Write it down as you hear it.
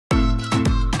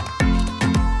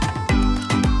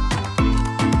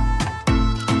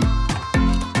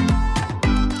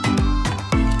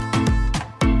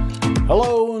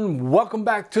Welcome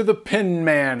back to the Pen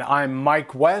Man. I'm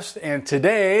Mike West, and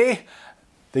today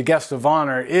the guest of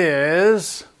honor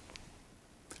is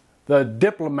the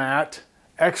Diplomat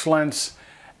Excellence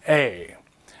A.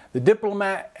 The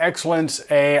Diplomat Excellence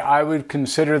A, I would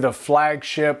consider the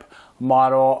flagship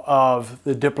model of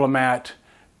the Diplomat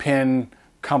pen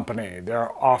company,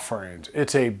 their offerings.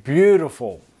 It's a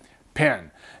beautiful pen.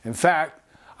 In fact,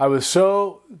 I was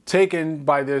so taken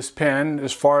by this pen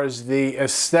as far as the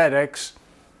aesthetics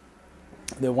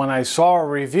that when I saw a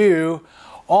review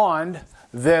on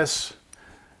this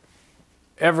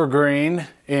evergreen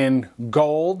in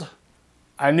gold,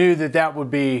 I knew that that would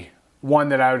be one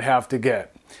that I would have to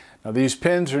get. Now, these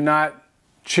pens are not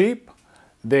cheap.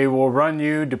 They will run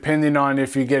you, depending on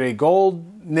if you get a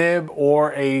gold nib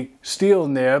or a steel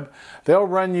nib, they'll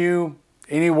run you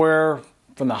anywhere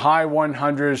from the high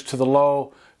 100s to the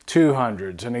low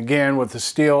 200s. And again, with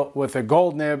the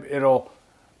gold nib, it'll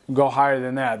go higher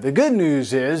than that. The good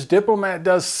news is Diplomat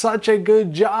does such a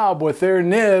good job with their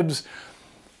nibs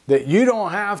that you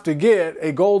don't have to get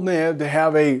a gold nib to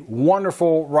have a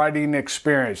wonderful writing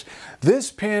experience.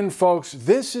 This pen, folks,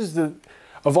 this is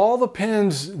of all the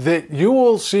pens that you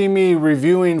will see me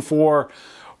reviewing for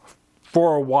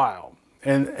a while.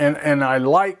 And I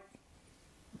like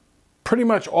pretty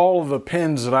much all of the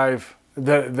pens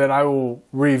that I will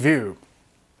review.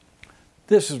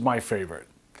 This is my favorite.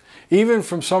 Even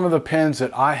from some of the pens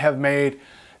that I have made,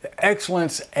 the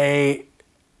Excellence A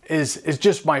is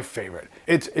just my favorite.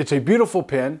 It's a beautiful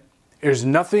pen. There's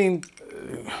nothing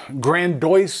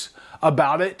grandiose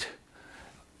about it.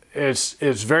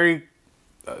 It's very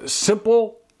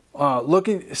simple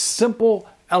looking, simple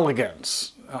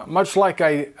elegance. Much like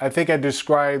I think I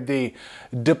described the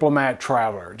Diplomat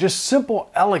Traveler. Just simple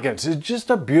elegance. It's just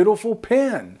a beautiful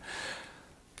pen.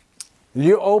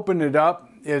 You open it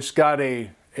up, it's got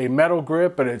a metal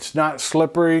grip, but it's not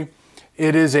slippery.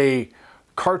 It is a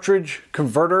cartridge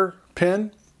converter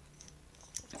pen.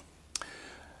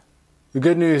 The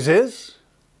good news is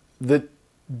that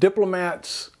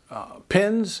Diplomat's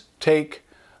pens take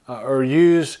or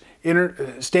use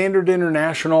standard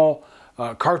international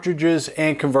cartridges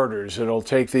and converters. It'll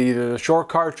take either the short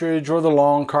cartridge or the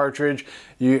long cartridge.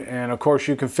 And of course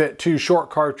you can fit two short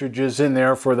cartridges in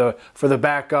there for the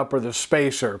backup or the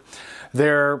spacer.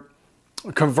 Their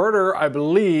converter, I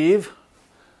believe,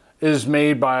 is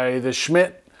made by the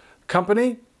Schmidt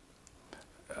company.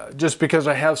 Just because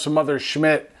I have some other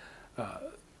Schmidt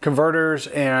converters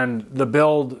and the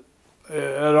build,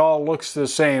 it all looks the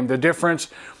same. The difference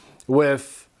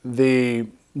with the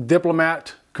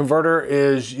Diplomat converter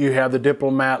is you have the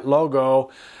Diplomat logo,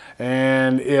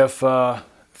 and if I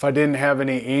didn't have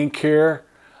any ink here,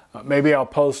 maybe I'll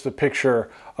post a picture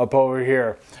up over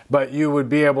here, but you would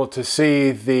be able to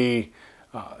see the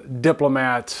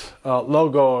Diplomat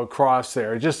logo across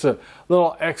there. Just a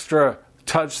little extra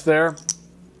touch there.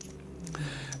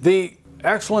 The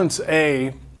Excellence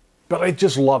A, but I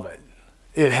just love it.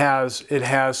 It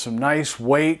has some nice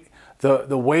weight.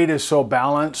 The weight is so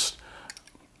balanced.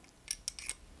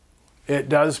 It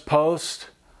does post.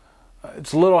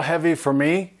 It's a little heavy for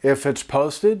me if it's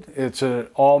posted. It's an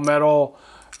all metal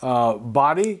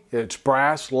body. It's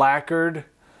brass lacquered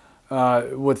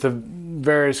with the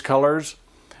various colors.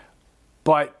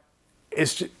 But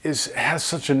it has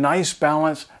such a nice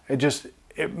balance.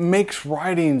 It makes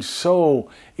writing so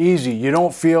easy.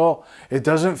 It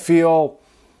doesn't feel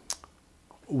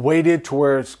weighted to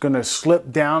where it's going to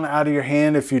slip down out of your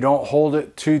hand if you don't hold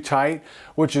it too tight,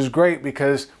 which is great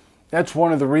because that's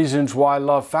one of the reasons why I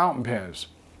love fountain pens.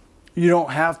 You don't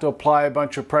have to apply a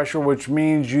bunch of pressure, which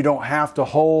means you don't have to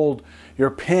hold your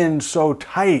pen so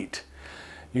tight.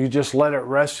 You just let it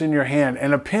rest in your hand.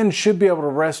 And a pen should be able to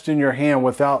rest in your hand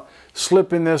without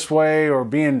slipping this way or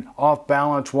being off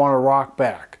balance, want to rock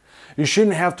back. You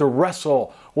shouldn't have to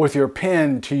wrestle with your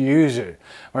pen to use it.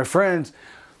 My friends,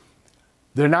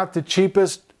 they're not the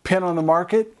cheapest pen on the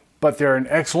market, but they're an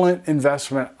excellent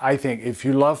investment, I think. If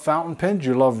you love fountain pens,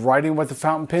 you love writing with a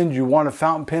fountain pen, you want a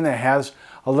fountain pen that has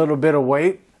a little bit of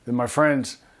weight, then my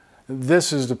friends,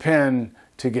 this is the pen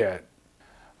to get.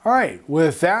 All right,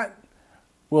 with that,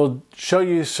 we'll show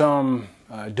you some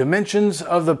dimensions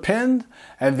of the pen,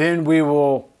 and then we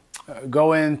will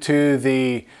go into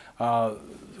the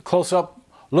close-up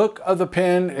look of the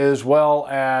pen as well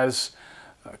as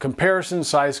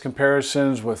size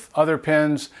comparisons with other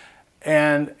pens,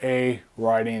 and a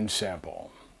writing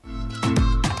sample.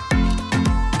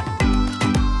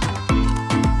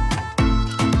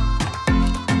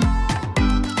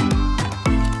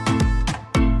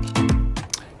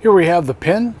 Here we have the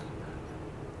pen,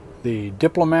 the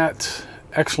Diplomat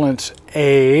Excellence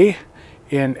A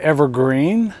in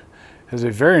evergreen. has a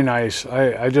very nice,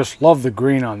 I just love the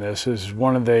green on this. This is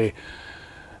one of the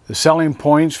selling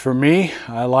points for me.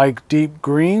 I like deep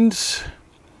greens,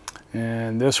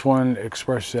 and this one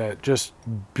expresses that just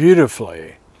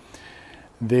beautifully.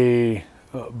 The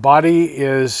body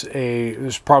is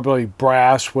probably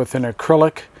brass with an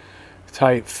acrylic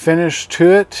type finish to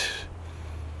it.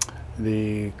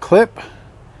 The clip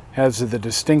has the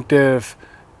distinctive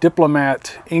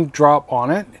Diplomat ink drop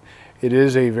on it. It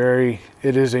is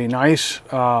a nice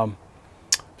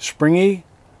springy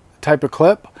type of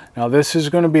clip. Now this is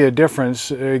going to be a difference.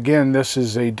 Again, this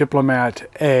is a Diplomat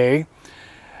A.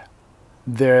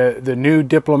 The new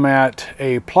Diplomat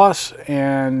A Plus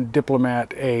and Diplomat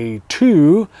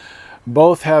A2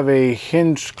 both have a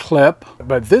hinged clip,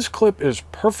 but this clip is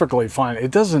perfectly fine. It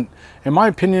doesn't, in my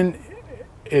opinion,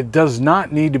 it does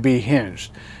not need to be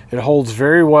hinged. It holds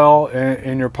very well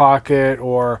in your pocket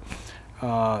or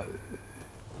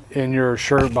in your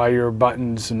shirt by your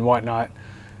buttons and whatnot.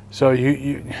 So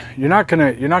you're not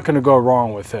gonna go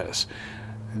wrong with this.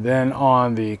 Then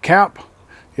on the cap,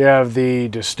 you have the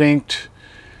distinct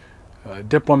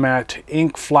Diplomat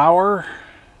ink flower.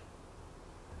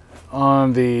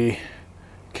 On the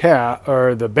cap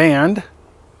or the band,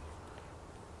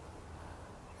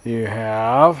 you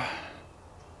have,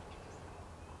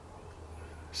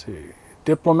 let's see,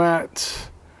 Diplomat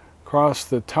across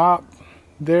the top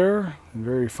there,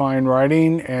 very fine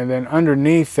writing, and then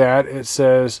underneath that it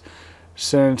says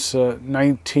since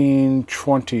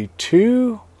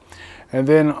 1922, and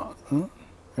then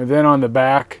on the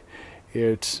back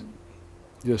it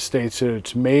just states that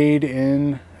it's made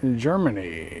in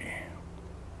Germany.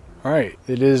 All right,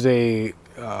 it is a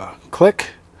click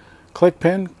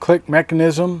pin, click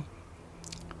mechanism,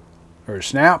 or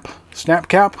snap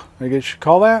cap, I guess you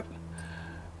call that.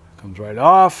 Comes right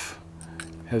off.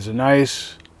 Has a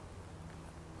nice,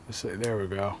 let's see, there we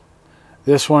go.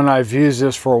 This one, I've used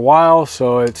this for a while,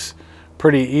 so it's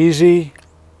pretty easy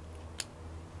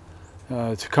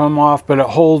to come off, but it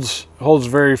holds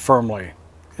very firmly.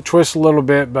 It twists a little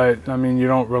bit, but I mean, you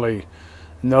don't really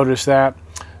notice that.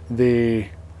 The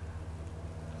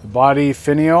body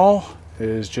finial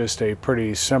is just a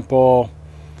pretty simple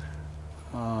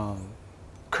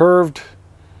curved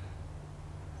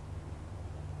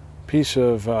piece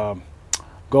of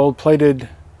gold-plated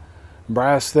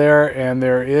brass there, and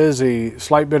there is a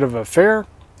slight bit of a flare.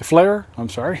 I'm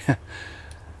sorry.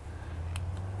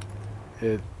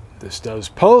 This does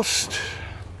post.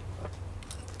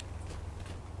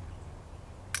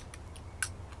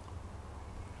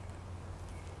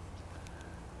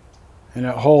 And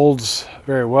it holds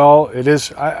very well. It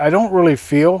is. I don't really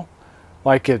feel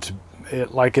like it's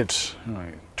let me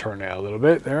turn that a little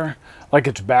bit there, like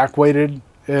it's back weighted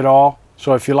at all.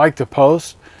 So if you like to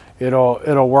post,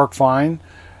 it'll work fine.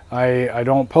 I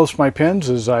don't post my pins,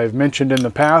 as I've mentioned in the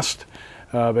past,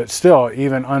 but still,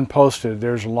 even unposted,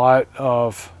 there's a lot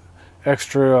of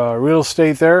extra real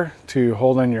estate there to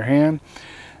hold in your hand.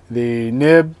 The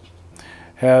nib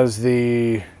has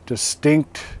the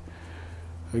distinct,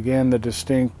 again, the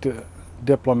distinct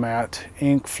Diplomat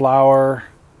ink flower,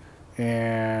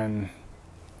 and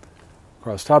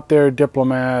across top there,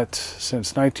 Diplomat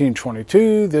since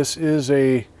 1922. This is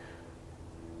a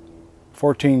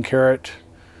 14 karat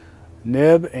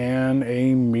nib and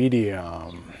a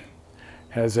medium.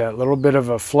 Has that little bit of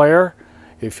a flare,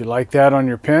 if you like that on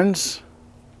your pins,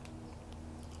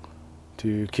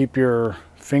 to keep your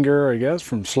finger, I guess,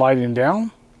 from sliding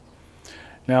down.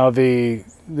 Now the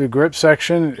grip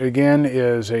section, again,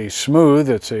 is a smooth.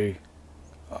 It's a,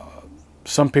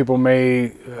 some people may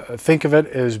think of it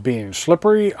as being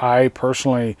slippery. I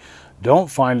personally don't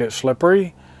find it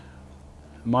slippery.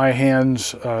 My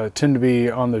hands tend to be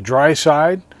on the dry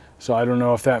side, so I don't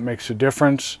know if that makes a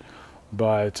difference,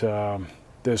 but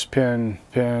this pen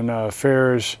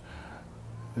fares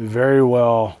very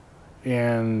well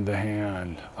in the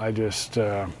hand. I just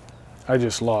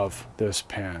love this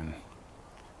pen.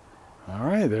 All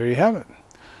right, there you have it.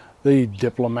 The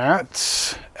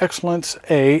Diplomat Excellence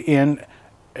A in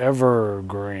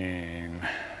Evergreen.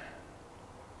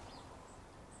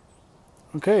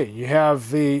 Okay, you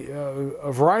have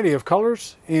a variety of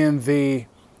colors in the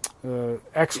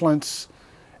Excellence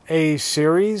A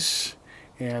series,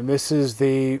 and this is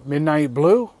the Midnight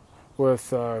Blue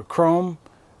with chrome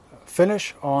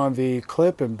finish on the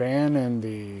clip and band and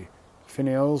the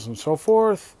finials and so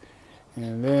forth.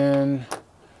 And then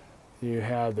you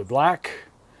have the black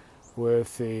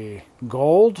with the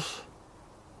gold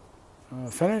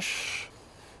finish.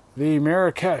 The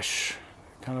Marrakesh,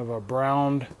 kind of a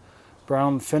brown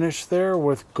finish there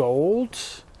with gold.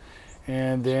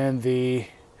 And then the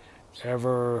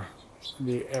Evergreen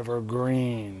the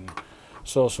evergreen.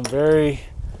 So some very,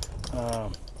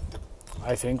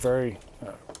 I think, very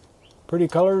pretty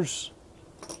colors.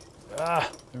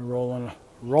 They're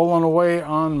rolling away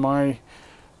on my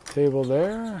table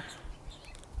there.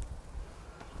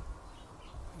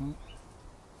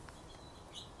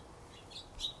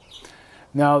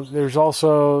 Now there's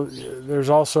the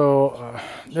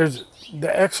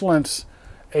Excellence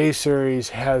A series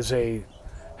has a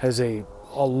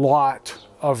lot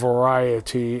of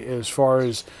variety as far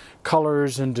as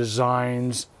colors and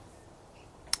designs.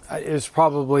 Is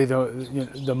probably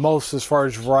the most as far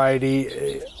as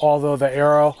variety. Although the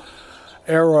Arrow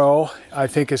I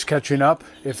think is catching up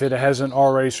if it hasn't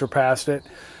already surpassed it.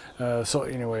 So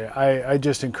anyway, I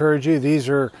just encourage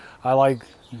you. I like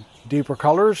deeper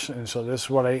colors, and so this is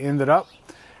what I ended up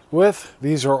with.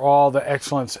 These are all the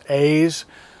Excellence A's.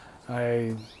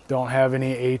 I don't have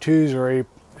any A2s or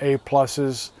A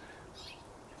pluses.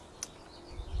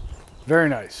 Very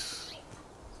nice.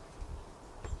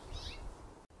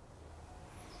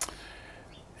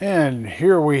 And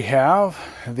here we have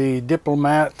the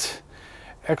Diplomat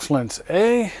Excellence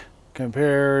A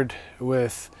compared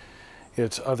with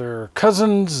its other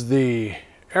cousins, the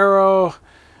Arrow,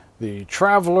 the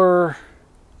Traveler.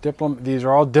 These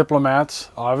are all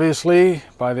Diplomats, obviously,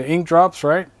 by the ink drops,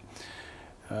 right?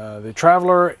 The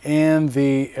Traveler and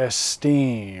the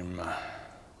Esteem.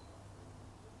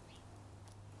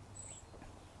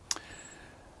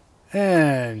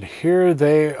 And here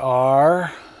they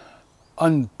are,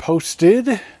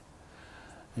 unposted.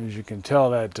 As you can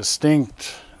tell, that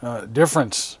distinct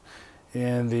difference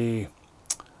in the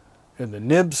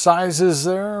nib sizes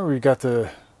there. We got the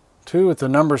two with the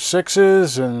number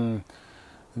 6s, and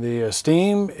the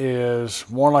Esteem is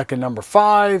more like a number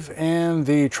 5, and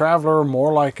the Traveler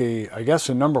more like I guess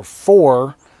a number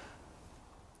 4.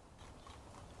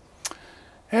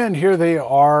 And here they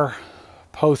are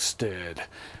posted.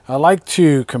 I like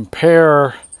to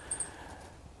compare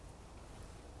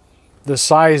the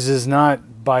sizes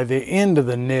not by the end of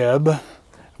the nib,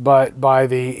 but by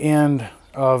the end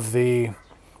of the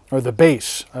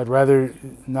base. I'd rather,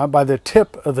 not by the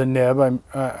tip of the nib,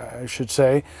 I should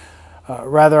say.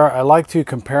 Rather, I like to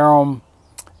compare them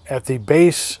at the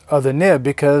base of the nib,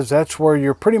 because that's where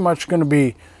you're pretty much going to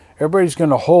be, everybody's going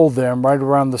to hold them right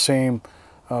around the same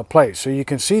place. So you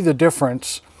can see the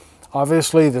difference.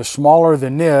 Obviously, the smaller the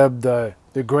nib, the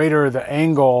greater the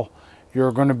angle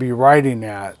you're going to be writing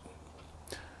at.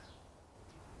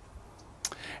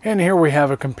 And here we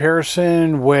have a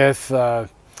comparison with a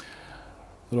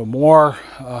little more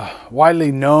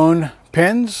widely known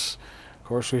pens. Of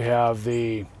course, we have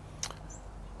the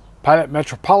Pilot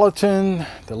Metropolitan,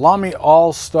 the Lamy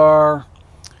All-Star,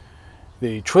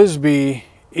 the TWSBI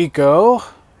Eco,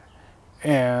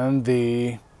 and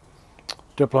the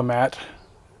Diplomat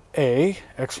A,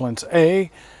 Excellence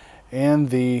A, and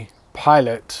the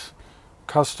Pilot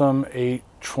Custom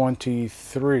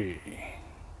 823.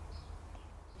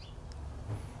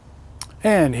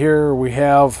 And here we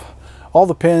have all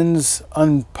the pens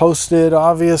unposted,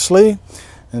 obviously.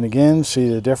 And again, see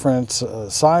the different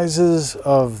sizes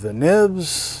of the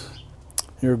nibs.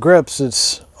 Your grips,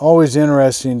 it's always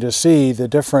interesting to see the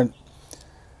different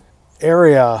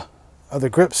area of the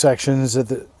grip sections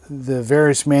that the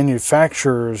various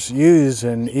manufacturers use,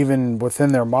 and even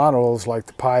within their models, like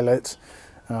the Pilots.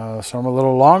 Some are a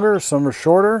little longer, some are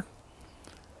shorter.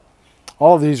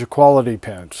 All of these are quality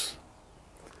pens.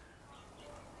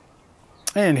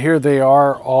 And here they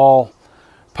are all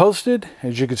posted.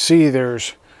 As you can see,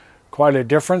 there's quite a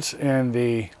difference in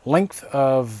the length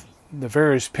of the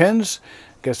various pens. I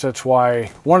guess that's why,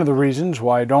 one of the reasons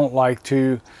why I don't like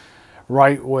to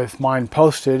write with mine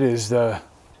posted is the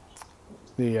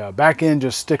back end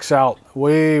just sticks out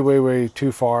way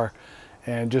too far,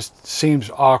 and just seems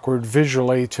awkward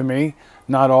visually to me.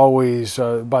 Not always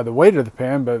by the weight of the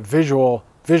pen, but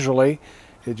visually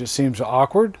it just seems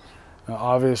awkward.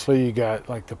 Obviously, you got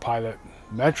like the Pilot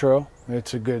Metro.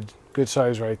 It's a good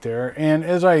size right there. And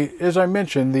as I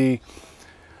mentioned, the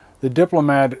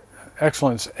Diplomat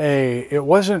Excellence A, it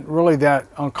wasn't really that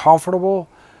uncomfortable,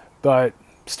 but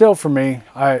still, for me,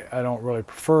 I don't really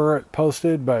prefer it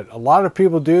posted, but a lot of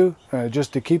people do,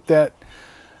 just to keep that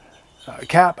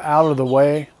cap out of the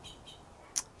way.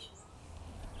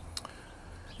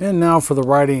 And now for the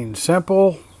writing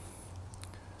sample,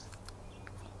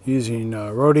 using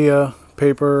Rhodia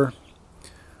paper.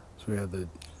 So we had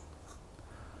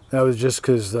that was just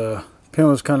because the pen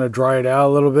was kind of dried out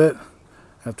a little bit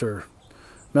after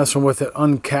messing with it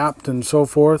uncapped and so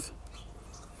forth.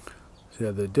 So you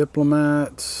have the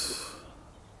Diplomats.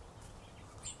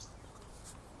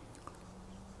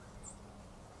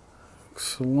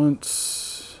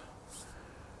 Excellence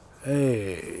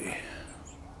A.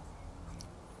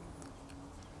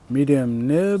 Medium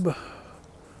nib.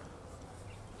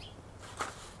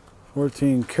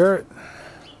 14 karat.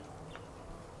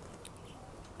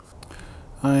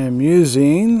 I am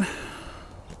using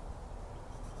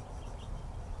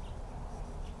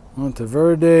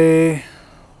Monteverde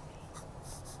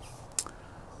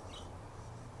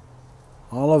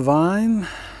olivine.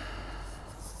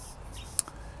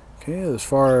 Okay, as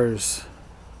far as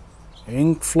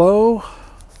ink flow,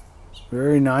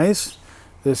 very nice.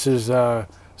 This is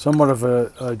somewhat of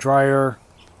a drier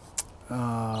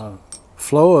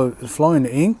flowing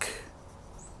ink.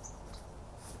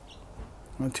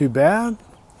 Not too bad.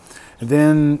 And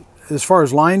then as far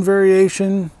as line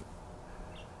variation,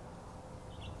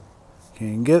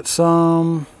 can get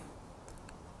some.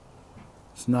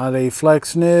 It's not a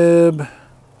flex nib.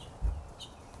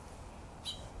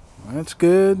 That's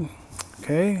good.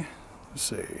 Okay, let's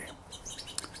see.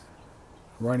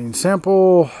 Writing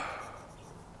sample.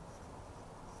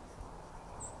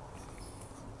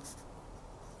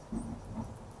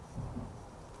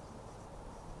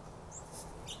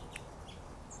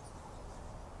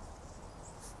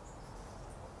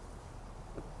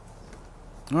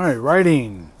 All right,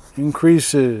 writing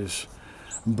increases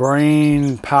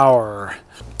brain power.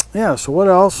 Yeah, so what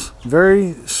else?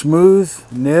 Very smooth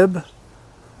nib.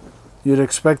 You'd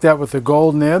expect that with the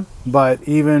gold nib, but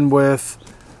even with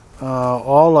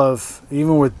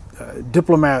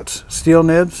Diplomat's steel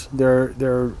nibs,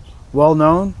 they're well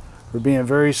known for being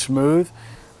very smooth.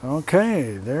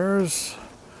 Okay, there's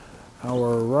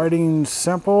our writing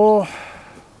sample.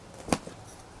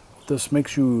 This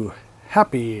makes you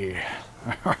happy.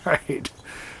 All right.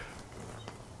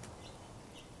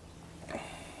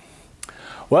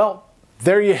 Well,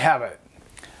 there you have it.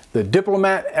 The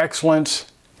Diplomat Excellence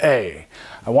A.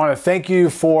 I want to thank you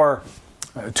for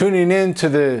tuning in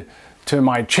to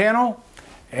my channel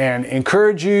and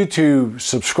encourage you to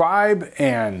subscribe,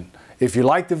 and if you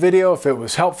liked the video, if it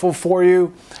was helpful for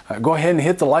you, go ahead and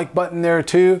hit the like button there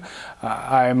too.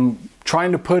 I'm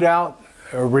trying to put out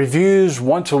reviews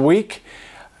once a week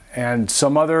and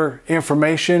some other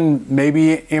information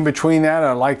maybe in between that.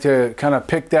 I'd like to kind of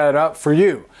pick that up for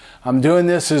you. I'm doing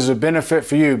this as a benefit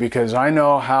for you because I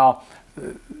know how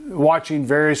watching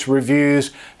various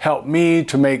reviews help me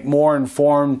to make more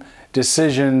informed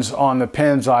decisions on the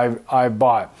pens I've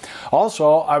bought.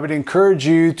 Also, I would encourage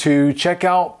you to check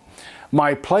out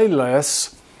my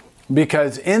playlists,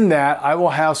 because in that I will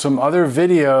have some other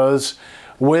videos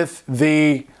with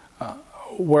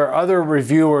where other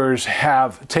reviewers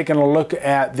have taken a look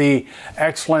at the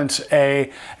Excellence A,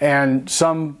 and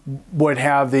some would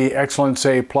have the Excellence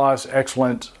A Plus,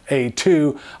 Excellence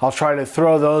A2. I'll try to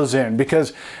throw those in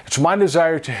because it's my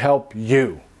desire to help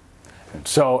you. And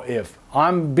so if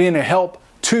I'm being a help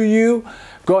to you,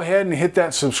 go ahead and hit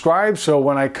that subscribe so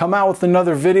when I come out with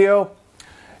another video,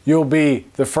 you'll be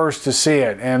the first to see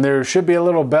it. And there should be a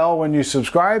little bell when you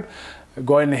subscribe.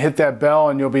 Go ahead and hit that bell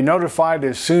and you'll be notified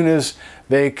as soon as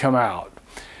they come out.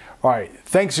 All right,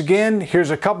 thanks again. Here's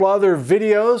a couple other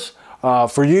videos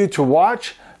for you to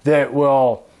watch that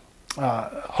will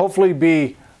hopefully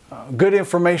be good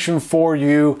information for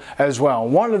you as well.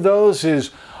 One of those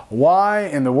is, why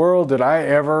in the world did I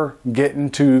ever get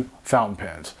into fountain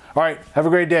pens? All right, have a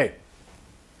great day.